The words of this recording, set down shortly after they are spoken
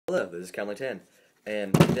Hello, this is Cowenleetin,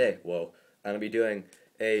 and today, I'm going to be doing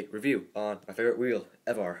a review on my favorite wheel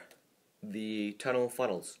ever, the Tunnel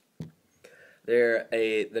Funnels. They're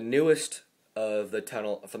the newest of the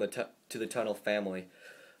tunnel from to the Tunnel family.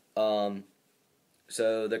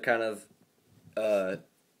 So they're kind of they're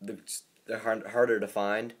harder to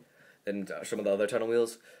find than some of the other tunnel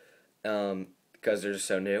wheels, because they're just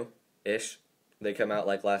so new-ish. They come out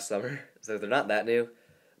like last summer, so they're not that new,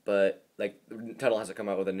 but like Tunnel hasn't come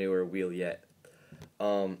out with a newer wheel yet.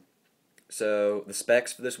 So the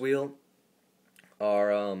specs for this wheel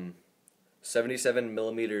are 77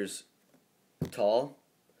 millimeters tall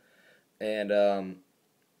and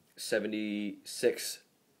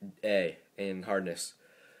 76A in hardness.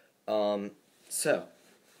 So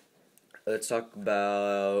let's talk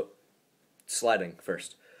about sliding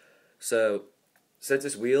first. So since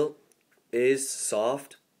this wheel is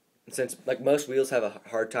soft, since like most wheels have a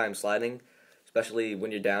hard time sliding, especially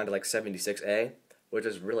when you're down to like 76A, which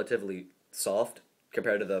is relatively soft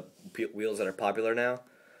compared to the wheels that are popular now,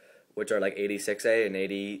 which are like 86A and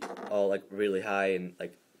 80, all like really high in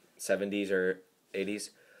like 70s or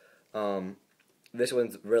 80s. This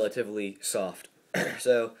one's relatively soft.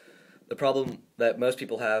 So the problem that most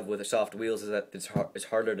people have with the soft wheels is that it's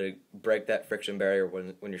harder to break that friction barrier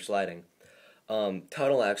when you're sliding.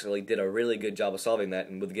 Tunnel actually did a really good job of solving that,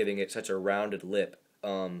 and with giving it such a rounded lip.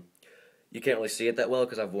 You can't really see it that well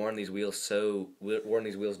because I've worn these wheels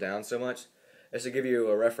down so much. Just to give you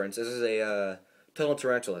a reference, this is a Tunnel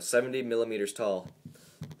Tarantula, 70 millimeters tall.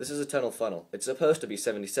 This is a Tunnel Funnel. It's supposed to be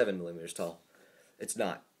 77 millimeters tall. It's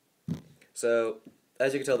not. So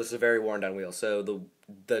as you can tell, this is a very worn down wheel. So the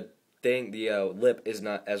lip is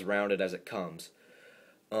not as rounded as it comes.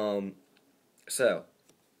 So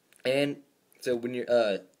when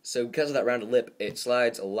you're so because of that rounded lip, it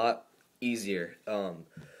slides a lot easier.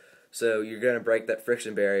 So you're gonna break that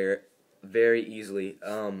friction barrier very easily,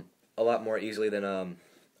 a lot more easily than on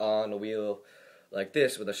a wheel like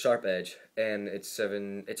this with a sharp edge, and it's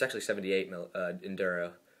actually 78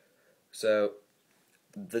 enduro. So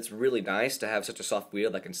that's really nice to have such a soft wheel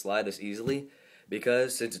that can slide this easily,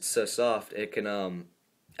 because since it's so soft, it can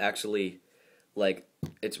actually, like,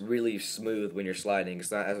 it's really smooth when you're sliding. It's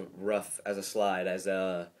not as rough as a slide as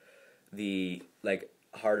the like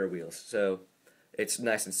harder wheels. So it's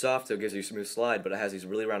nice and soft, so it gives you a smooth slide, but it has these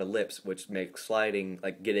really rounded lips, which make sliding,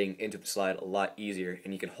 like getting into the slide, a lot easier,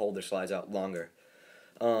 and you can hold the slides out longer.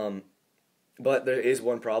 But there is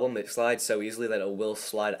one problem: it slides so easily that it will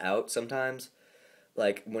slide out sometimes,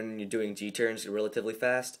 like when you're doing G-turns relatively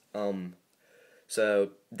fast. So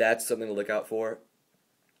that's something to look out for.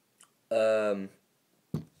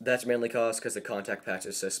 That's mainly caused because the contact patch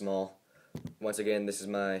is so small. Once again, this is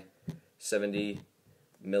my 70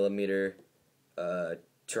 millimeter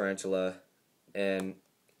Tarantula, and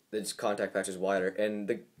this contact patch is wider, and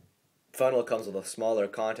the funnel comes with a smaller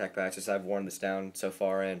contact patch as I've worn this down so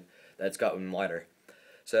far, and that's gotten wider.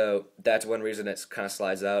 So that's one reason it kind of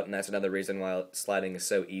slides out, and that's another reason why sliding is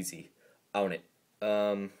so easy on it.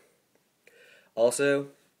 Also,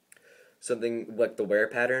 something like the wear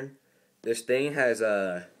pattern. This thing has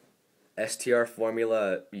a STR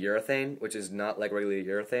formula urethane, which is not like regular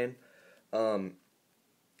urethane.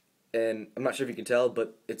 And I'm not sure if you can tell,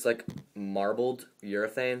 but it's like marbled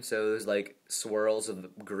urethane, so there's like swirls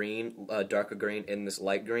of green, darker green, in this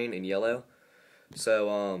light green and yellow.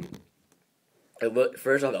 So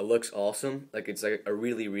first off, it looks awesome. Like it's like a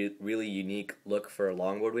really unique look for a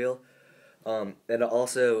longboard wheel. And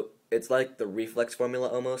also it's like the reflex formula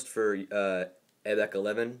almost for EDEC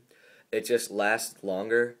 11. It just lasts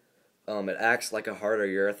longer. It acts like a harder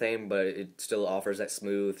urethane, but it still offers that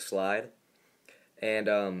smooth slide. And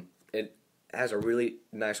it has a really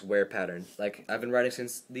nice wear pattern. Like, I've been riding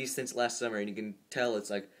since last summer, and you can tell it's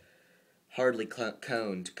like hardly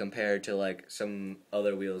coned compared to like some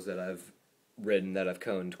other wheels that I've ridden that I've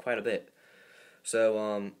coned quite a bit.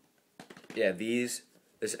 So yeah, this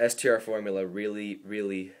STR formula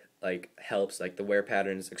really like helps. Like the wear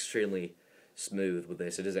pattern is extremely smooth with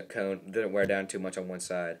this. It doesn't wear down too much on one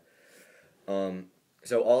side.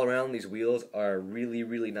 So all around, these wheels are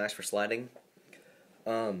really nice for sliding.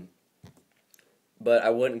 But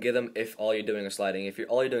I wouldn't get them if all you're doing is sliding. If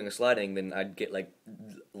all you're doing is sliding, then I'd get like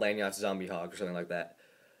Lanyard's Zombie Hog or something like that.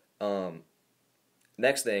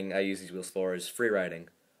 Next thing I use these wheels for is free riding.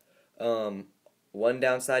 One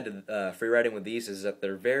downside to free riding with these is that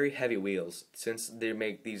they're very heavy wheels. Since they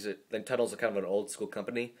make these, the Tunnel's are kind of an old school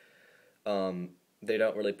company. They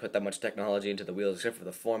don't really put that much technology into the wheels except for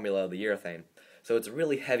the formula of the urethane. So it's a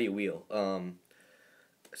really heavy wheel.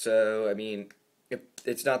 So I mean,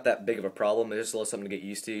 it's not that big of a problem. It's just a little something to get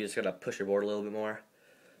used to. You just gotta push your board a little bit more.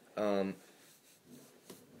 Um,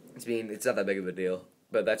 it's not that big of a deal,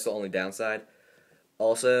 but that's the only downside.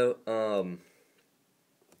 Also,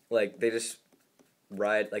 like they just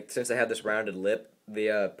ride like since they have this rounded lip,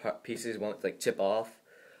 the pieces won't like tip off.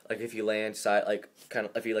 Like if you land side like kind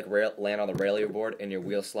of if you like land on the rail board and your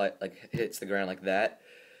wheel slide like hits the ground like that,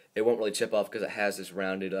 it won't really chip off because it has this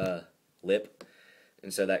rounded lip,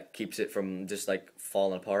 and so that keeps it from just like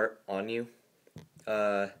falling apart on you.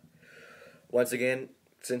 Uh, Once again,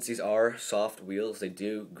 since these are soft wheels, they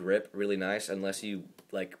do grip really nice unless you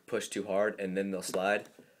like push too hard and then they'll slide.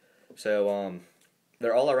 So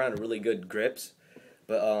they're all around really good grips,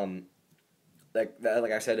 but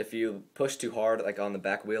like I said, if you push too hard like on the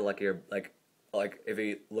back wheel, like you're like if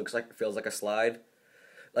it feels like a slide,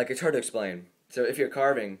 like it's hard to explain. So if you're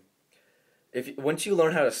carving, once you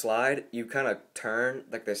learn how to slide, you kind of turn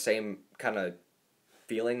like the same kind of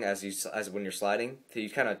feeling as when you're sliding. So you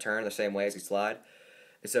kind of turn the same way as you slide.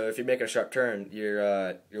 And so if you're making a sharp turn,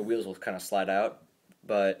 your wheels will kind of slide out.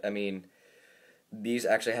 But I mean, these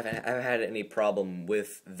actually haven't had any problem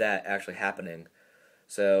with that actually happening.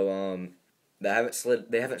 So they haven't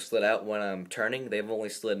slid out when I'm turning. They've only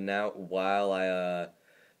slid out while I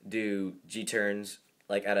do G turns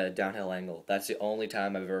like at a downhill angle. That's the only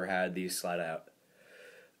time I've ever had these slide out.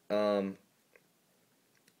 Um,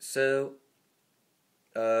 so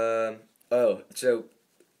so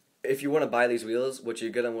if you want to buy these wheels, what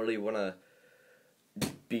you're gonna really want to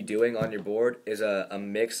be doing on your board is a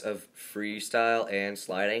mix of freestyle and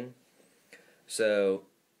sliding. So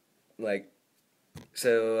like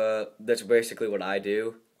that's basically what I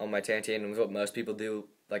do on my Tantan and what most people do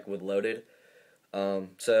like with loaded.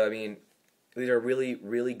 So I mean, these are really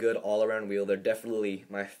really good all around wheel. They're definitely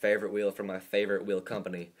my favorite wheel from my favorite wheel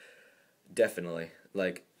company. Definitely.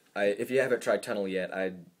 Like if you haven't tried Tunnel yet,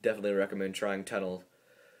 I definitely recommend trying Tunnel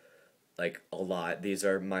like a lot. These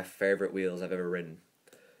are my favorite wheels I've ever ridden.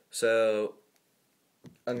 So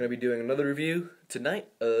I'm gonna be doing another review tonight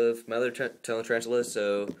of my other Tunnel Tarantulas.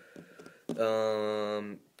 So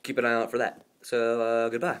keep an eye out for that. So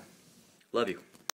goodbye. Love you.